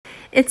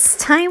It's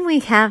time we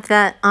have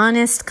that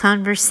honest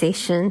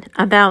conversation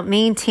about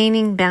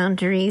maintaining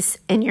boundaries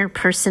in your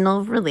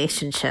personal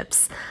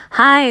relationships.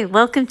 Hi,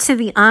 welcome to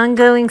the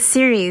ongoing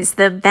series,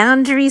 the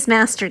Boundaries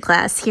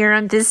Masterclass here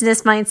on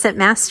Business Mindset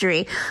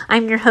Mastery.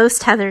 I'm your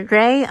host, Heather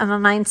Gray. I'm a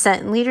mindset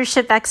and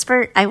leadership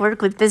expert. I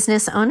work with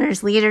business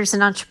owners, leaders,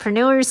 and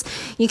entrepreneurs.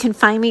 You can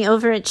find me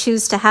over at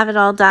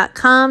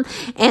choosetohaveitall.com.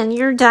 And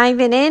you're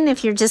diving in.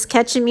 If you're just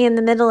catching me in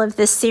the middle of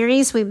this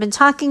series, we've been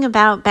talking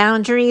about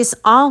boundaries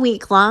all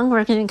week long.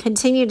 We're going to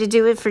continue to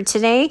do it for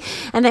today.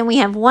 And then we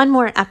have one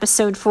more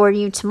episode for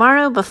you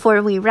tomorrow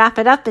before we wrap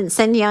it up and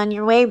send you on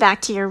your way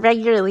back to your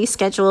regularly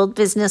scheduled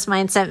Business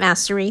Mindset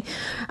Mastery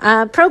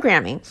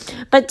programming.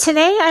 But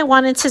today I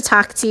wanted to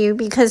talk to you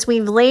because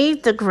we've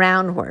laid the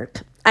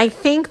groundwork. I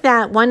think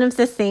that one of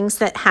the things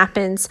that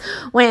happens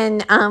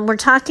when we're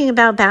talking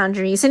about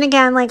boundaries, and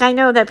again, like I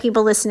know that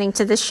people listening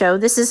to this show,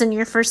 this isn't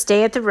your first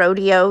day at the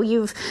rodeo.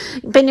 You've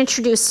been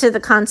introduced to the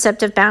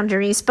concept of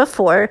boundaries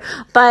before,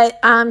 but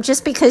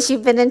just because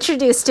you've been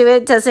introduced to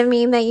it doesn't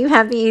mean that you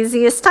have the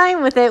easiest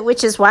time with it,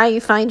 which is why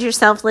you find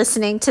yourself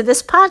listening to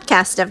this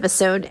podcast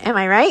episode. Am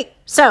I right?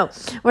 So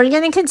we're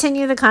going to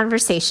continue the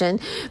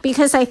conversation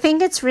because I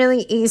think it's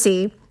really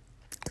easy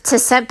to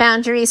set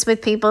boundaries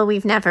with people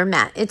we've never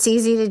met. It's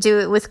easy to do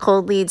it with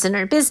cold leads in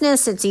our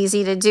business. It's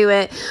easy to do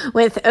it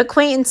with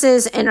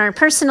acquaintances in our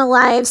personal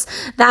lives.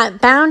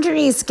 That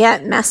boundaries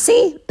get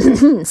messy.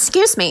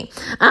 Excuse me.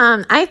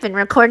 I've been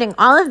recording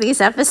all of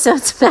these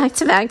episodes back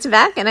to back to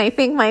back, and I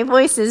think my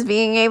voice is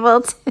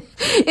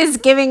is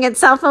giving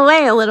itself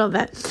away a little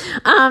bit.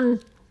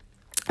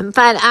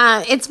 But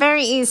it's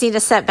very easy to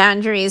set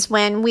boundaries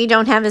when we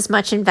don't have as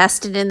much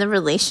invested in the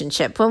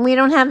relationship, when we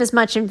don't have as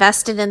much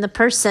invested in the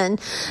person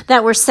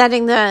that we're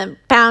setting the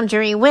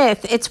boundary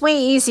with. It's way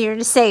easier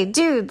to say,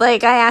 dude,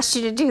 like I asked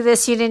you to do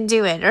this, you didn't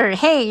do it. Or,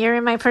 hey, you're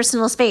in my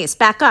personal space,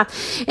 back off.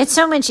 It's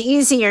so much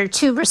easier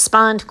to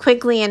respond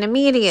quickly and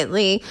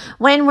immediately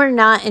when we're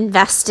not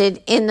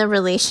invested in the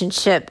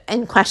relationship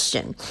in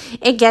question.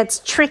 It gets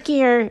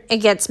trickier, it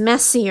gets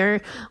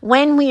messier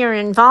when we are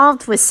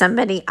involved with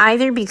somebody,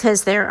 either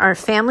because they're our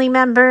family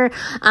member,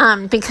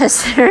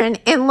 because they're an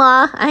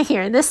in-law. I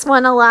hear this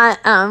one a lot.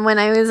 When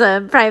I was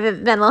a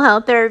private mental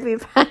health therapy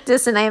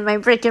practice and I had my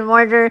brick and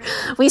mortar,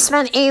 we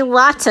spent a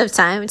lot of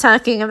time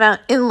talking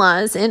about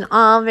in-laws in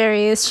all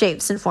various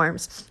shapes and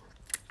forms.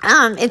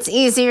 It's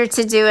easier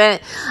to do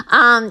it,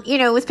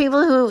 with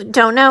people who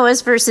don't know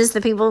us versus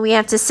the people we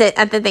have to sit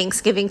at the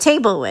Thanksgiving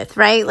table with,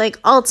 right? Like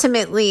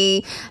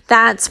ultimately,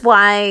 that's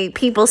why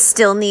people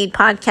still need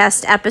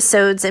podcast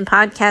episodes and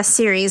podcast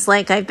series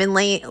like I've been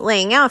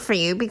laying out for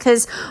you,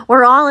 because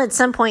we're all at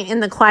some point in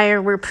the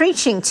choir we're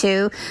preaching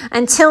to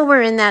until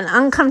we're in that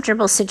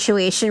uncomfortable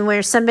situation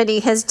where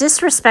somebody has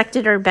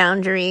disrespected our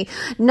boundary,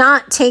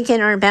 not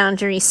taken our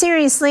boundary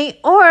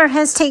seriously, or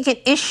has taken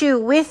issue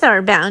with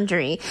our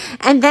boundary.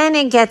 And then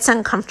it gets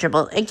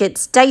uncomfortable. It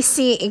gets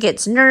dicey. It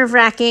gets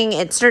nerve-wracking.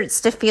 It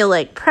starts to feel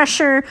like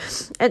pressure.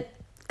 It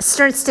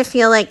starts to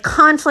feel like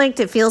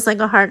conflict. It feels like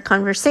a hard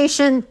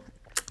conversation.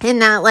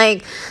 And that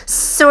like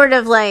sort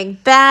of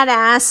like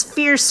badass,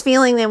 fierce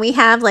feeling that we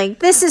have, like,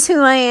 this is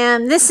who I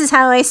am, this is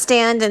how I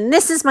stand, and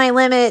this is my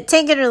limit,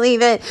 take it or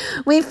leave it.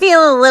 We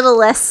feel a little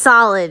less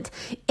solid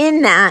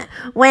in that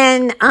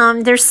when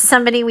there's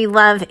somebody we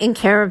love and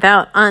care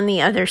about on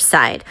the other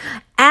side.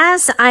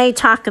 As I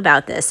talk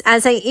about this,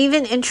 as I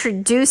even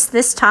introduce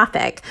this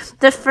topic,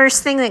 the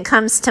first thing that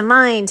comes to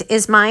mind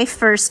is my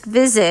first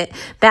visit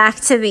back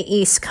to the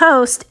East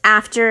Coast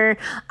after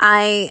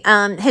I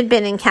had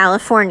been in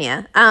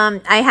California.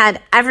 I had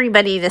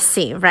everybody to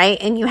see, right?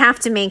 And you have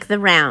to make the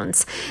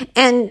rounds.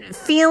 And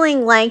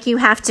feeling like you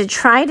have to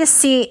try to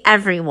see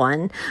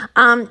everyone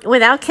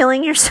without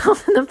killing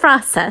yourself in the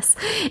process,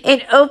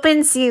 it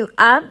opens you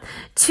up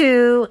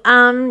to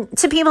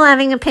people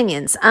having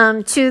opinions,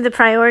 to the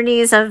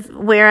priorities of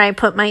where I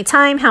put my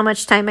time, how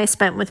much time I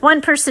spent with one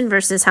person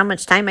versus how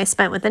much time I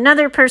spent with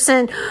another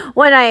person,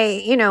 what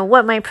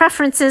my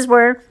preferences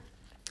were.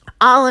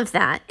 All of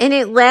that. And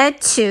it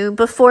led to,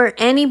 before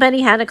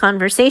anybody had a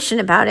conversation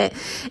about it,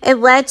 it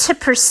led to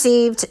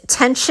perceived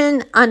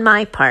tension on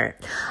my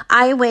part.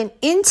 I went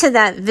into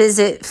that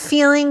visit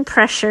feeling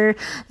pressure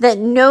that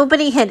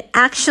nobody had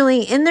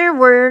actually in their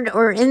word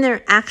or in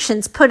their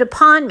actions put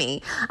upon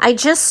me. I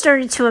just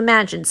started to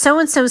imagine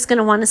so-and-so is going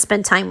to want to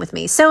spend time with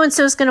me.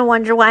 So-and-so is going to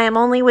wonder why I'm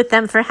only with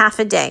them for half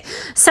a day.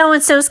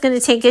 So-and-so is going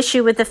to take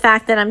issue with the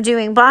fact that I'm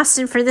doing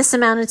Boston for this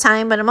amount of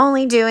time, but I'm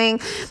only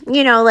doing,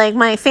 like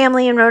my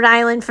family in Rhode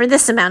Island for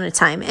this amount of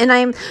time. And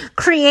I'm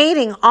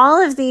creating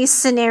all of these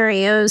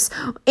scenarios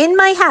in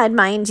my head,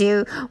 mind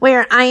you,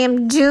 where I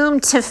am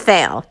doomed to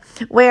fail,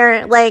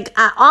 where like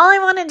all I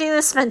want to do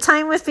is spend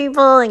time with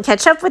people and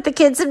catch up with the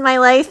kids in my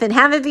life and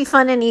have it be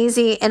fun and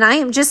easy. And I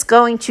am just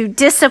going to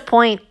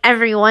disappoint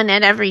everyone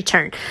at every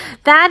turn.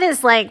 That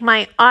is like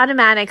my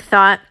automatic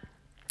thought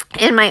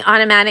and my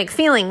automatic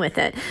feeling with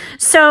it.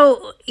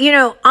 So,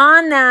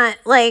 on that,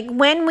 like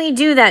when we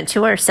do that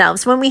to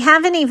ourselves, when we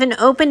haven't even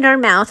opened our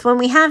mouth, when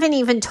we haven't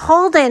even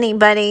told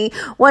anybody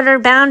what our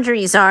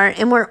boundaries are,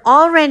 and we're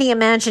already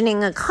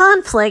imagining a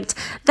conflict,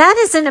 that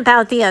isn't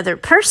about the other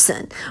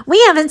person.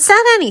 We haven't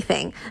said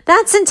anything.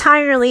 That's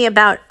entirely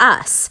about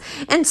us.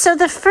 And so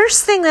the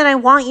first thing that I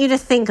want you to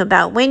think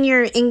about when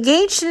you're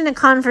engaged in a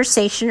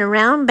conversation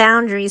around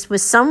boundaries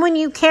with someone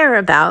you care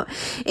about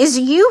is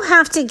you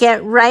have to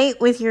get right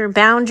with your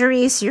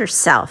boundaries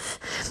yourself.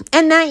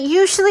 And that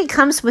usually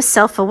comes with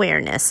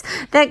self-awareness.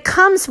 That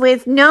comes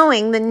with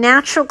knowing the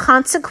natural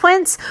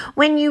consequence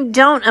when you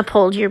don't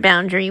uphold your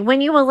boundary, when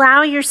you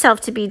allow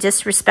yourself to be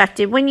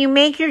disrespected, when you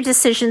make your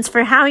decisions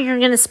for how you're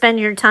going to spend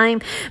your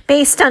time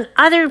based on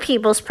other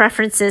people's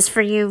preferences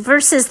for you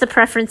versus the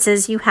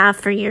preferences you have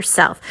for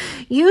yourself.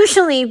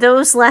 Usually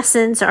those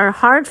lessons are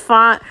hard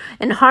fought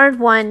and hard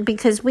won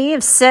because we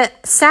have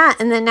sat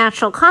in the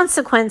natural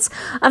consequence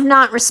of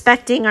not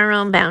respecting our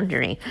own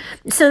boundary.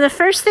 So the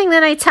first thing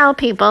that I tell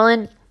people,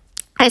 and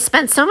I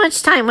spent so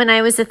much time when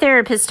I was a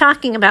therapist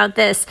talking about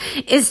this,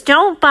 is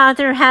don't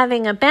bother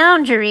having a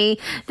boundary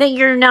that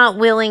you're not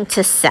willing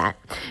to set.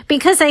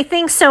 Because I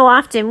think so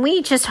often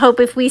we just hope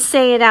if we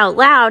say it out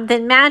loud,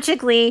 then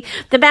magically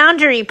the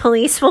boundary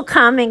police will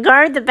come and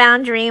guard the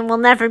boundary and will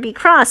never be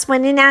crossed.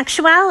 When in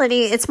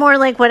actuality, it's more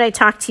like what I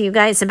talked to you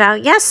guys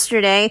about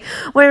yesterday,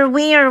 where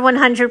we are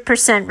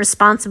 100%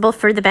 responsible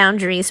for the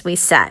boundaries we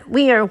set.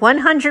 We are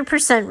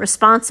 100%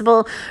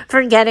 responsible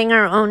for getting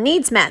our own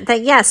needs met.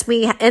 That yes,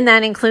 and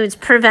that includes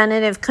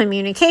preventative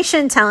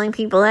communication, telling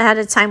people ahead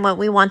of time what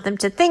we want them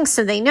to think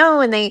so they know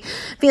and they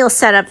feel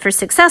set up for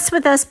success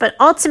with us. But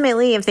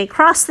ultimately, if they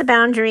cross the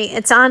boundary,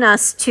 it's on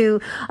us to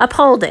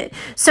uphold it.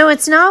 So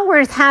it's not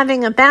worth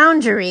having a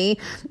boundary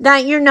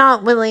that you're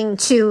not willing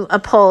to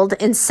uphold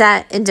and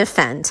set and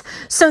defend.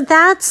 So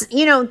that's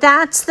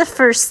the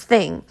first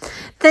thing.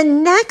 The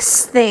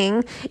next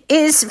thing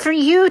is for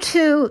you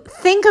to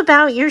think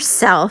about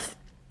yourself.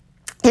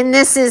 And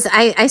this is,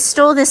 I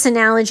stole this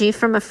analogy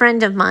from a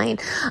friend of mine,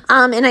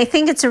 and I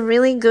think it's a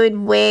really good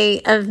way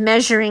of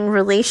measuring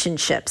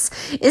relationships,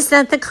 is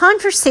that the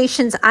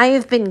conversations I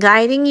have been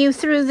guiding you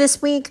through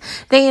this week,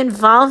 they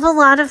involve a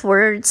lot of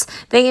words,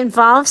 they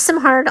involve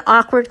some hard,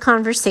 awkward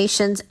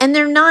conversations, and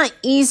they're not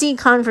easy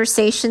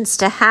conversations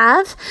to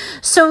have,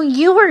 so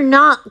you are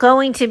not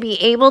going to be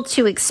able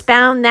to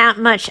expound that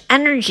much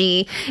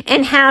energy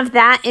and have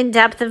that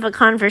in-depth of a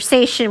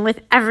conversation with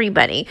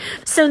everybody.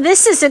 So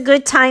this is a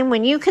good time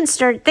when you can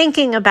start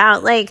thinking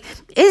about, like,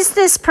 is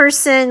this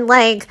person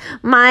like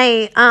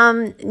my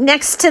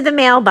next to the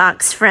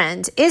mailbox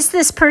friend? Is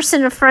this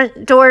person a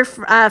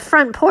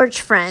front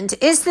porch friend?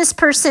 Is this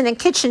person a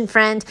kitchen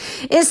friend?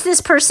 Is this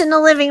person a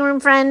living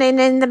room friend and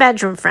in the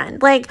bedroom friend?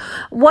 Like,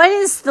 what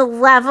is the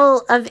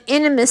level of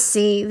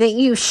intimacy that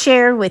you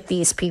share with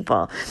these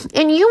people?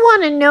 And you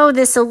want to know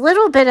this a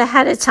little bit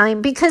ahead of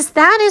time because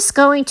that is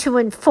going to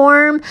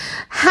inform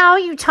how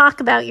you talk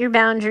about your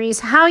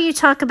boundaries, how you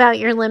talk about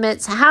your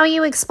limits, how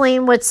you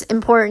explain what's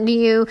important to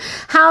you,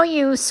 how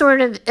you sort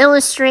of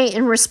illustrate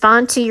and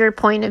respond to your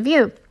point of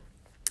view.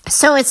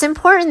 So it's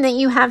important that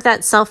you have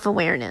that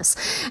self-awareness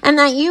and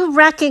that you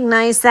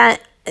recognize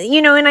that,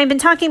 and I've been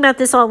talking about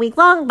this all week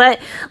long,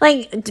 but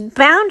like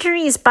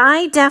boundaries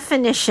by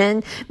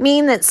definition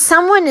mean that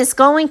someone is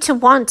going to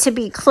want to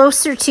be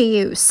closer to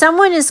you.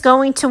 Someone is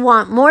going to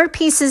want more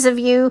pieces of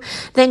you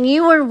than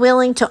you are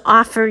willing to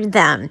offer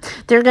them.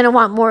 They're going to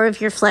want more of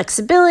your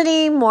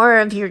flexibility, more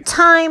of your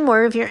time,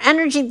 more of your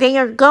energy. They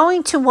are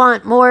going to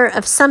want more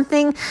of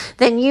something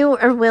than you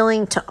are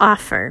willing to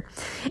offer.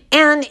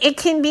 And it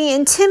can be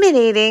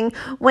intimidating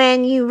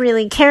when you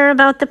really care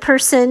about the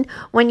person,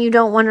 when you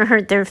don't want to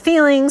hurt their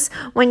feelings,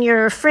 when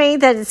you're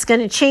afraid that it's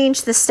going to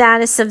change the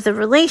status of the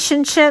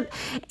relationship.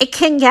 It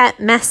can get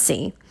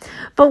messy.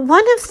 But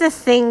one of the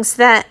things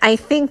that I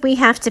think we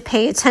have to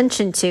pay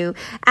attention to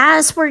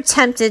as we're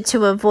tempted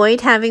to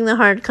avoid having the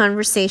hard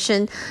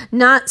conversation,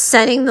 not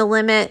setting the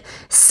limit,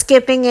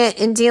 skipping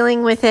it and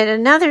dealing with it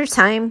another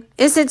time,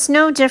 is it's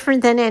no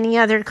different than any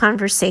other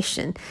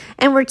conversation.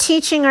 And we're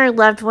teaching our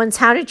loved ones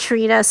how to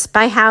treat us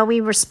by how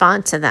we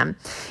respond to them.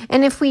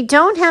 And if we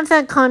don't have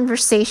that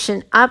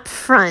conversation up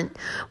front,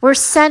 we're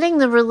setting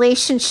the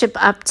relationship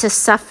up to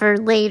suffer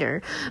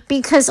later.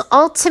 Because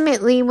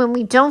ultimately, when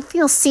we don't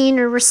feel seen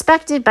or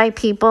respected by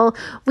people,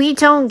 we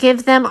don't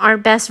give them our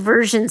best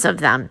versions of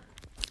them.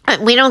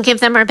 We don't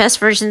give them our best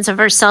versions of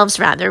ourselves,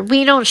 rather.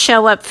 We don't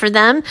show up for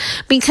them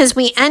because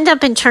we end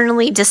up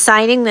internally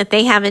deciding that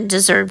they haven't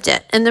deserved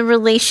it and the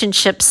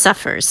relationship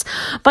suffers.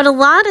 But a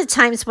lot of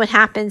times what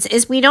happens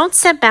is we don't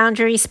set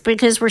boundaries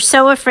because we're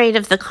so afraid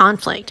of the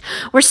conflict.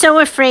 We're so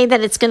afraid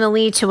that it's going to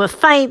lead to a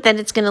fight, that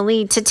it's going to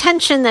lead to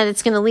tension, that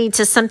it's going to lead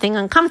to something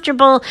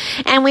uncomfortable.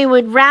 And we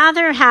would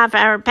rather have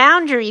our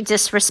boundary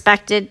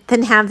disrespected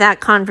than have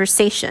that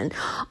conversation.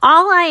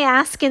 All I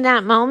ask in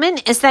that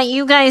moment is that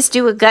you guys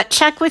do a gut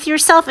check with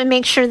yourself and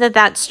make sure that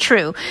that's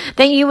true,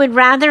 that you would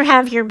rather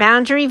have your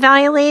boundary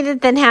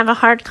violated than have a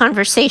hard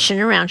conversation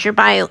around your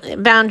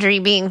boundary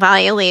being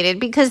violated,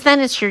 because then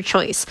it's your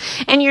choice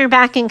and you're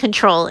back in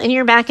control and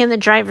you're back in the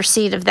driver's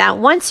seat of that.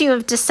 Once you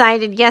have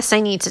decided, yes,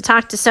 I need to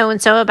talk to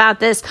so-and-so about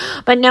this,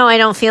 but no, I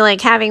don't feel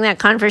like having that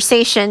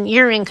conversation,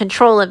 you're in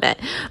control of it.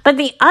 But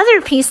the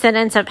other piece that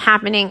ends up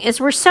happening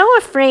is we're so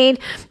afraid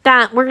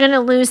that we're going to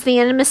lose the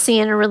intimacy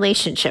in a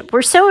relationship.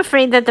 We're so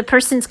afraid that the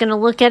person's going to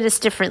look at us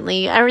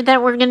differently, or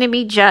that we're going to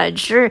be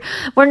judged, or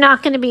we're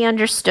not going to be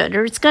understood,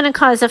 or it's going to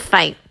cause a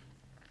fight.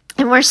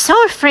 And we're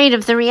so afraid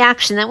of the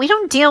reaction that we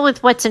don't deal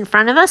with what's in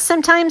front of us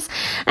sometimes.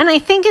 And I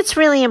think it's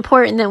really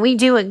important that we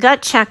do a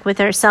gut check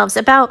with ourselves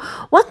about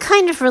what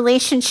kind of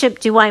relationship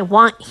do I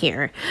want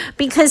here?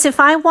 Because if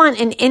I want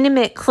an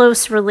intimate,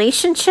 close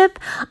relationship,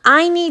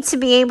 I need to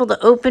be able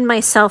to open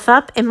myself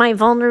up and my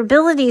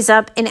vulnerabilities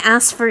up and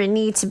ask for a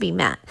need to be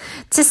met.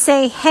 To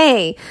say,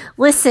 hey,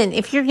 listen,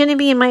 if you're going to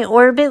be in my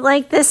orbit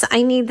like this,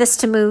 I need this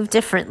to move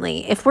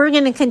differently. If we're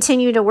going to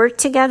continue to work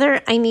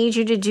together, I need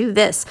you to do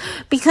this.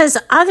 Because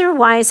otherwise,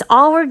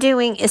 all we're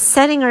doing is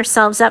setting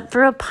ourselves up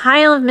for a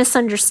pile of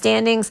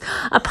misunderstandings,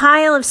 a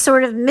pile of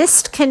sort of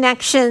missed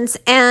connections,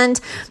 and,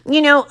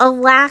 a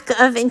lack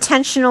of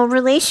intentional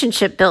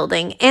relationship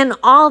building. And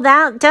all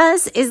that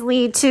does is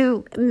lead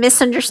to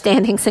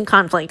misunderstandings and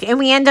conflict. And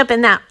we end up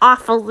in that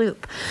awful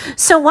loop.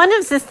 So one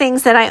of the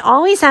things that I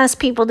always ask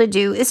people to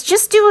do is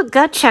just do a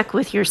gut check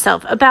with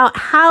yourself about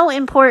how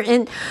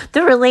important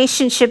the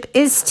relationship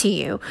is to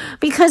you.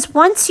 Because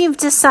once you've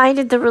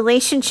decided the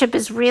relationship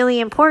is really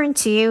important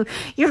to you,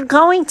 you're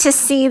going to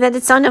see that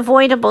it's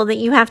unavoidable that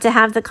you have to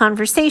have the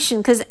conversation,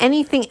 because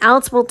anything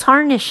else will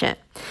tarnish it.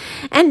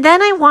 And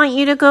then I want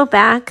you to go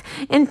back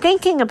and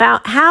thinking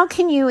about how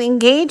can you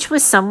engage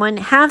with someone,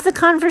 have the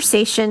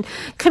conversation,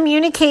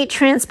 communicate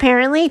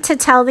transparently to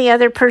tell the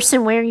other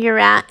person where you're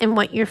at and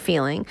what you're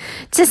feeling.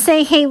 To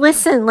say, hey,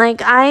 listen,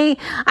 I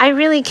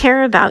really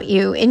care about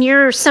you and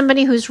you're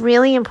somebody who's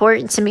really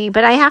important to me,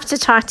 but I have to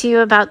talk to you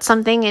about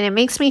something and it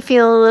makes me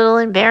feel a little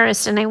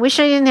embarrassed and I wish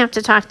I didn't have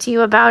to talk to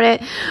you about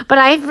it, but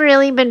I've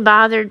really been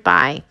bothered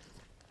by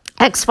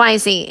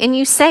XYZ, and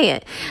you say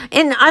it.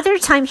 And other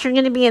times you're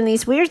going to be in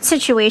these weird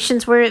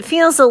situations where it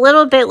feels a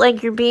little bit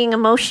like you're being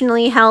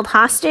emotionally held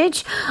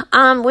hostage,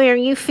 where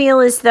you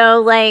feel as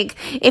though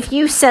if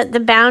you set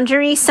the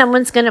boundary,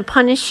 someone's going to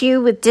punish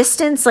you with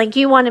distance. Like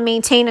you want to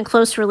maintain a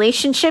close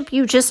relationship.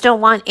 You just don't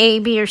want A,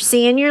 B, or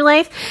C in your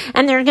life.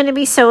 And they're going to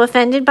be so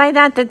offended by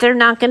that they're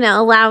not going to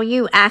allow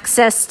you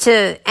access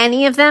to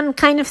any of them,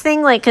 kind of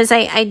thing. Because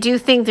I do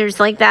think there's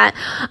that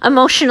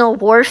emotional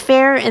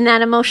warfare and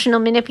that emotional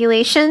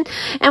manipulation.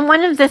 And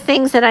one of the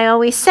things that I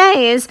always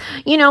say is,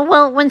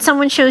 when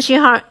someone shows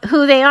you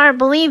who they are,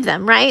 believe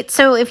them, right?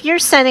 So if you're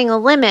setting a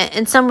limit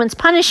and someone's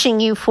punishing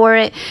you for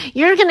it,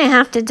 you're going to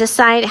have to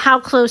decide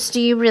how close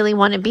do you really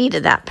want to be to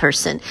that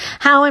person?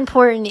 How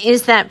important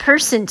is that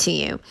person to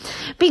you?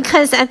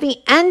 Because at the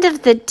end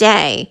of the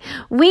day,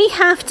 we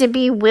have to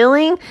be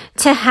willing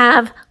to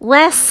have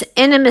less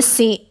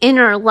intimacy in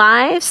our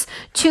lives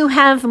to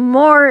have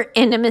more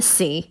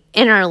intimacy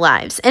in our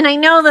lives. And I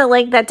know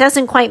that that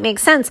doesn't quite make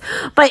sense,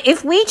 but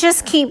if we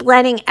just keep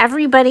letting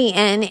everybody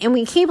in and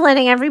we keep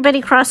letting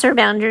everybody cross our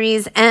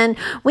boundaries and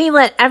we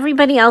let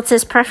everybody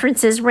else's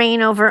preferences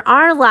reign over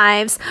our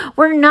lives,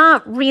 we're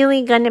not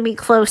really going to be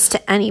close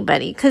to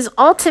anybody, because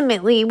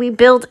ultimately we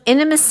build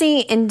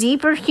intimacy and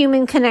deeper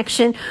human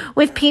connection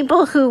with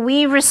people who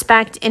we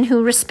respect and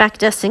who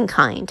respect us in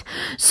kind.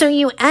 So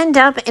you end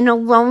up in a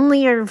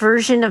lonelier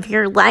version of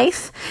your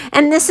life.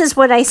 And this is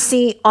what I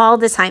see all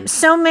the time.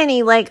 So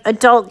many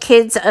adult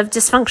kids of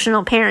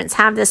dysfunctional parents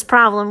have this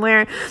problem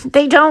where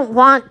they don't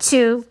want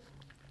to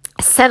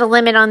set a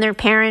limit on their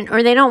parent,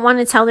 or they don't want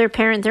to tell their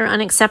parent they're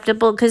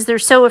unacceptable because they're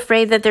so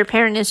afraid that their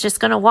parent is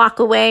just going to walk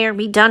away or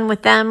be done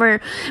with them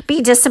or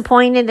be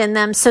disappointed in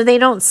them. So they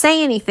don't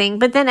say anything.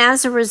 But then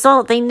as a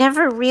result, they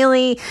never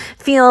really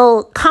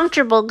feel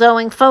comfortable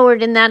going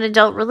forward in that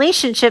adult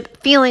relationship,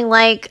 feeling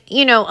like,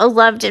 a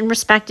loved and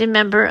respected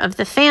member of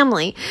the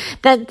family.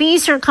 That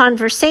these are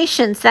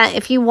conversations that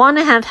if you want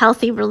to have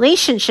healthy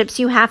relationships,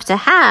 you have to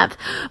have,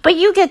 but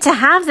you get to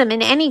have them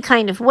in any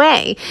kind of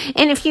way.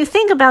 And if you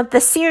think about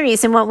the series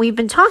and what we've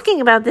been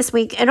talking about this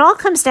week, it all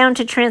comes down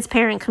to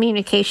transparent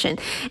communication.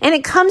 And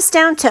it comes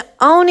down to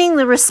owning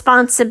the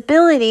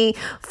responsibility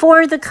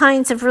for the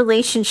kinds of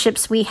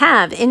relationships we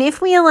have. And if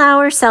we allow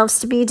ourselves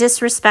to be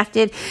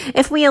disrespected,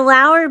 if we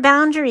allow our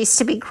boundaries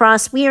to be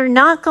crossed, we are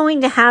not going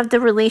to have the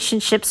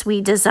relationships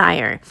we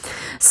desire.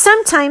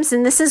 Sometimes,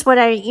 and this is what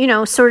I,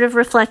 sort of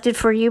reflected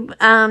for you,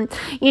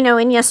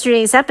 in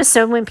yesterday's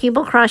episode, when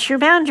people cross your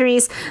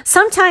boundaries,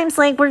 sometimes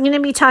we're going to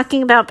be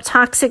talking about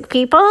toxic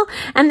people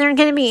and they're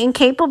going to be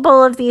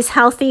incapable of these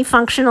healthy,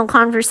 functional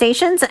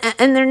conversations,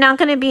 and they're not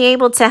going to be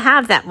able to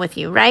have that with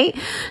you, right?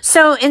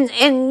 So,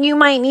 and you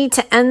might need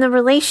to end the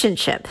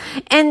relationship.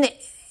 And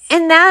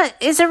that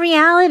is a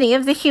reality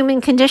of the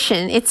human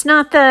condition. It's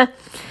not the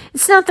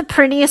It's not the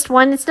prettiest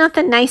one. It's not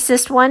the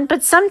nicest one.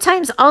 But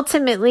sometimes,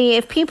 ultimately,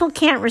 if people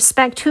can't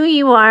respect who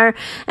you are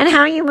and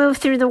how you move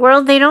through the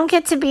world, they don't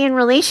get to be in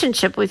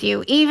relationship with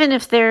you, even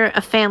if they're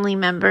a family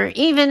member,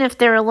 even if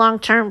they're a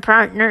long-term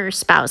partner or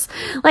spouse.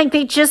 Like,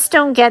 they just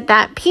don't get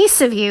that piece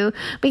of you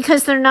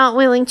because they're not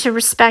willing to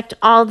respect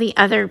all the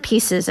other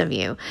pieces of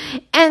you.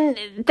 And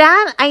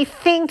that, I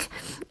think,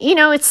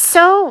 it's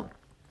so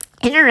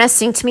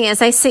interesting to me as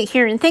I sit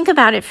here and think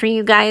about it for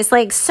you guys.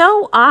 Like,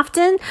 so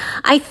often,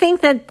 I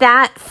think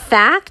that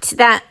fact,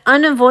 that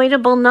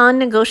unavoidable,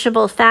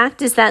 non-negotiable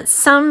fact, is that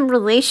some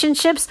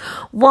relationships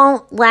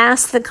won't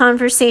last the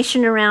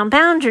conversation around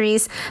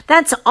boundaries.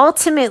 That's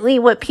ultimately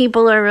what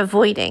people are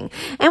avoiding.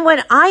 And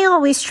what I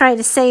always try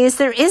to say is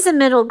there is a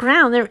middle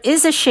ground. There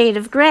is a shade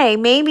of gray.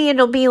 Maybe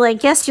it'll be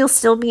like, yes, you'll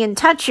still be in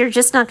touch. You're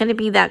just not going to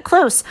be that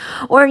close.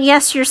 Or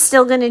yes, you're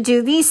still going to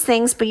do these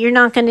things, but you're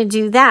not going to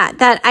do that.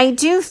 That I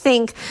do think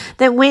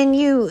that when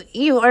you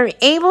are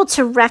able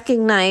to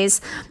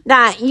recognize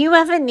that you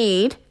have a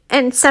need,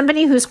 and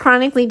somebody who's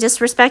chronically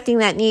disrespecting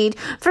that need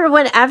for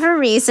whatever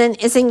reason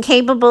is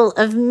incapable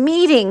of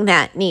meeting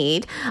that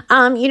need.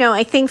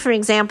 I think, for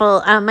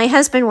example, my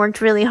husband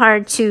worked really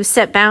hard to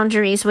set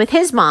boundaries with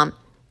his mom.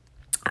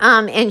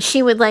 And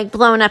she would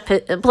blow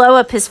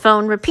up his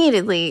phone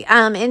repeatedly.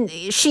 And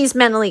she's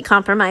mentally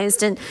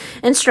compromised and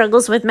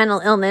struggles with mental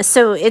illness.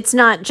 So it's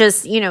not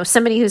just,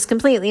 somebody who's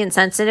completely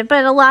insensitive,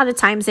 but a lot of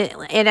times it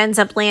ends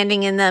up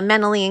landing in the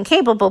mentally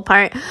incapable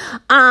part.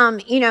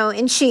 And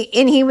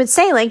he would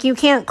say, you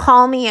can't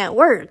call me at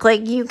work.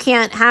 You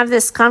can't have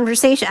this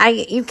conversation.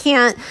 You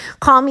can't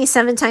call me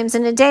 7 times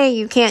in a day.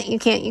 You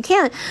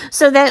can't.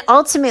 So that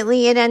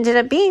ultimately it ended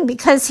up being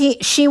because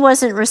she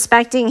wasn't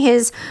respecting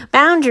his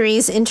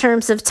boundaries in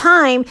terms of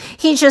time.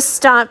 He just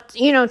stopped,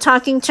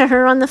 talking to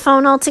her on the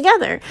phone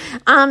altogether.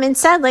 And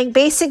said,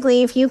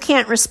 basically, if you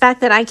can't respect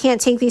that I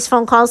can't take these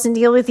phone calls and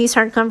deal with these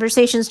hard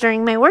conversations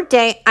during my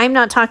workday, I'm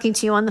not talking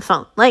to you on the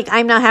phone.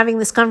 I'm not having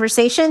this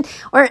conversation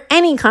or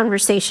any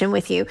conversation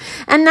with you.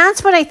 And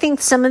that's what I think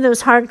some of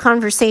those hard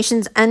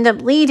conversations end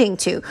up leading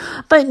to.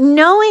 But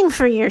knowing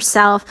for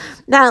yourself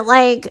that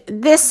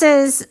this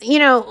is,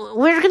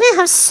 we're going to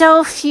have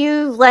so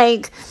few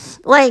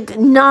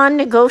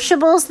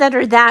non-negotiables that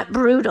are that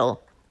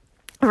brutal.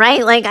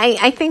 Right?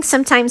 I think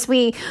sometimes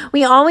we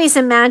always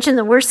imagine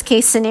the worst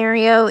case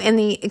scenario in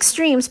the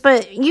extremes,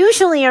 but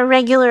usually our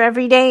regular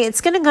everyday,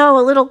 it's going to go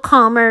a little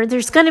calmer.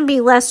 There's going to be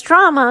less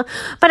drama.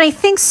 But I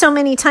think so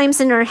many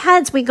times in our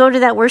heads, we go to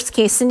that worst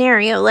case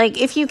scenario.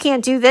 If you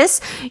can't do this,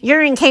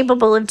 you're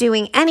incapable of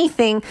doing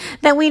anything,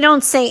 that we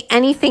don't say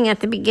anything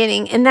at the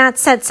beginning. And that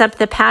sets up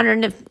the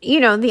pattern of,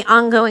 the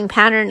ongoing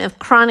pattern of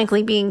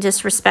chronically being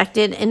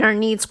disrespected and our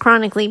needs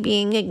chronically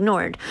being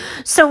ignored.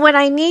 So what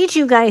I need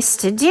you guys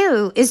to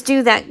do is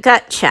do that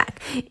gut check.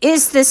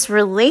 Is this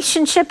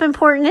relationship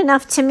important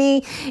enough to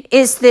me?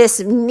 Is this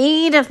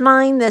need of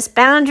mine, this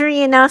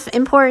boundary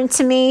important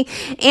to me?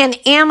 And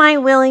am I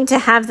willing to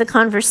have the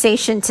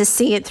conversation to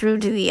see it through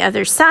to the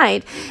other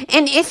side?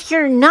 And if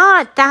you're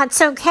not, that's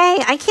okay.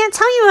 I can't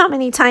tell you how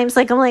many times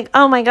I'm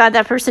oh my God,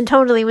 that person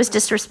totally was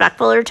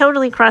disrespectful or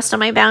totally crossed on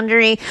my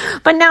boundary.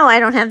 But no, I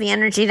don't have the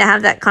energy to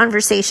have that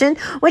conversation,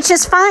 which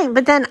is fine.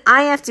 But then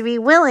I have to be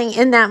willing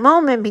in that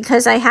moment,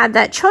 because I had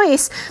that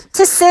choice,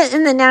 to sit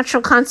in the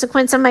natural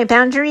consequence of my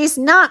boundaries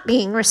not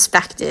being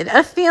respected,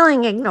 of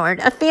feeling ignored,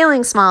 of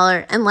feeling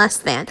smaller and less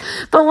than.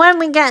 But when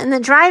we get in the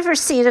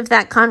driver's seat of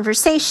that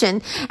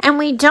conversation and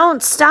we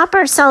don't stop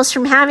ourselves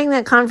from having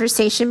that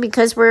conversation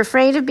because we're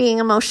afraid of being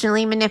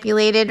emotionally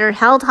manipulated or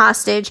held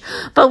hostage,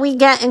 but we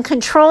get in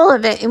control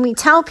of it and we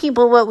tell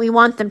people what we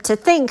want them to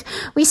think,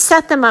 we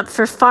set them up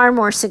for far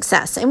more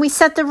success, and we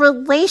set the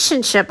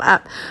relationship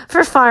up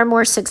for far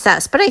more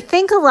success. But I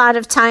think a lot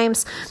of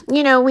times,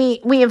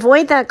 we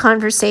avoid that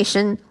conversation.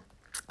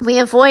 We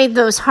avoid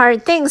those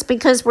hard things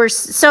because we're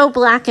so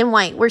black and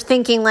white. We're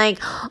thinking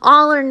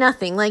all or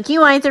nothing.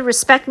 You either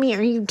respect me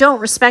or you don't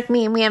respect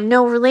me, and we have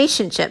no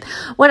relationship.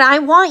 What I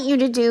want you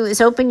to do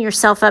is open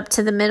yourself up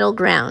to the middle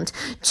ground,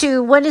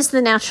 to what is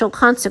the natural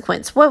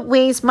consequence? What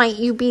ways might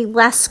you be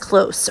less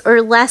close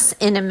or less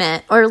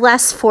intimate or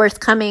less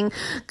forthcoming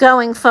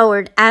going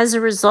forward as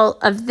a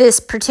result of this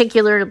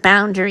particular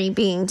boundary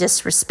being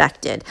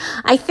disrespected?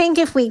 I think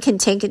if we can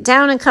take it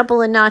down a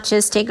couple of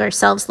notches, take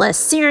ourselves less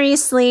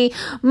seriously,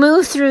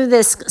 move through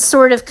this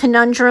sort of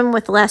conundrum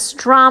with less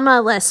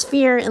drama, less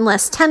fear, and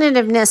less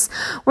tentativeness,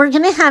 we're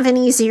going to have an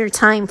easier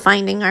time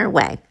finding our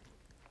way.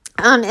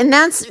 And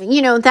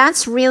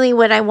that's really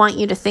what I want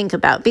you to think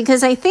about,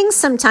 because I think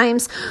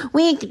sometimes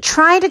we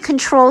try to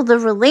control the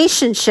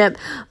relationship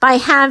by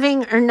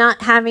having or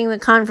not having the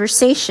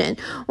conversation,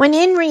 when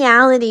in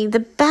reality, the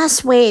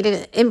best way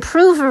to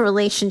improve a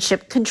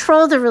relationship,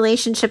 control the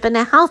relationship in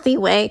a healthy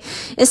way,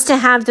 is to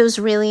have those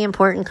really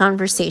important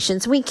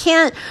conversations. We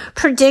can't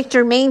predict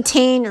or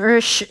maintain or,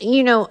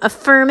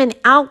 affirm an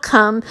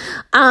outcome,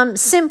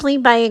 simply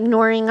by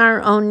ignoring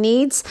our own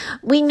needs.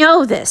 We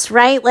know this,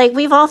 right?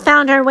 We've all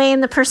found our way today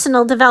in the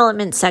personal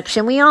development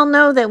section. We all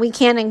know that we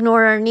can't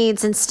ignore our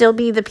needs and still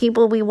be the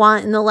people we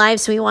want in the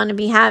lives we want to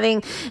be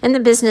having and the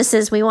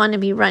businesses we want to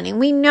be running.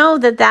 We know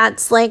that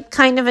that's like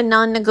kind of a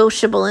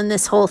non-negotiable in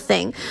this whole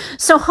thing.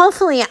 So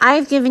hopefully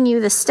I've given you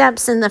the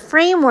steps and the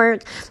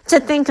framework to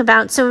think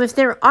about. So if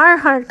there are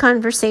hard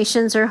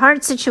conversations or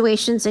hard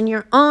situations in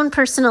your own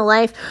personal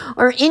life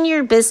or in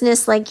your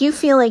business, like you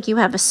feel like you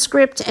have a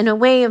script and a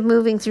way of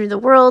moving through the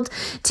world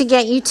to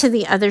get you to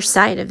the other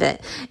side of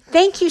it.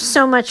 Thank you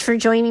so much for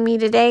joining me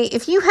today.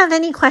 If you have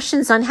any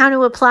questions on how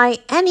to apply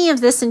any of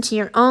this into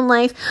your own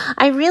life,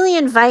 I really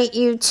invite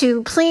you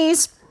to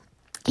please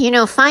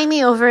find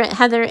me over at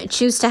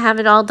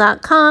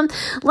heather@choosetohaveitall.com.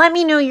 Let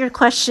me know your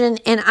question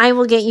and I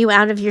will get you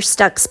out of your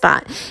stuck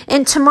spot.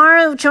 And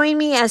tomorrow, join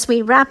me as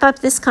we wrap up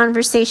this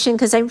conversation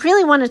because I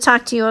really want to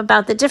talk to you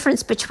about the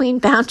difference between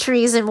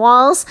boundaries and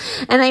walls.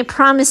 And I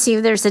promise you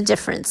there's a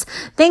difference.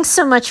 Thanks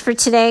so much for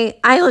today.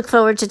 I look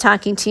forward to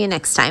talking to you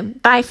next time.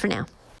 Bye for now.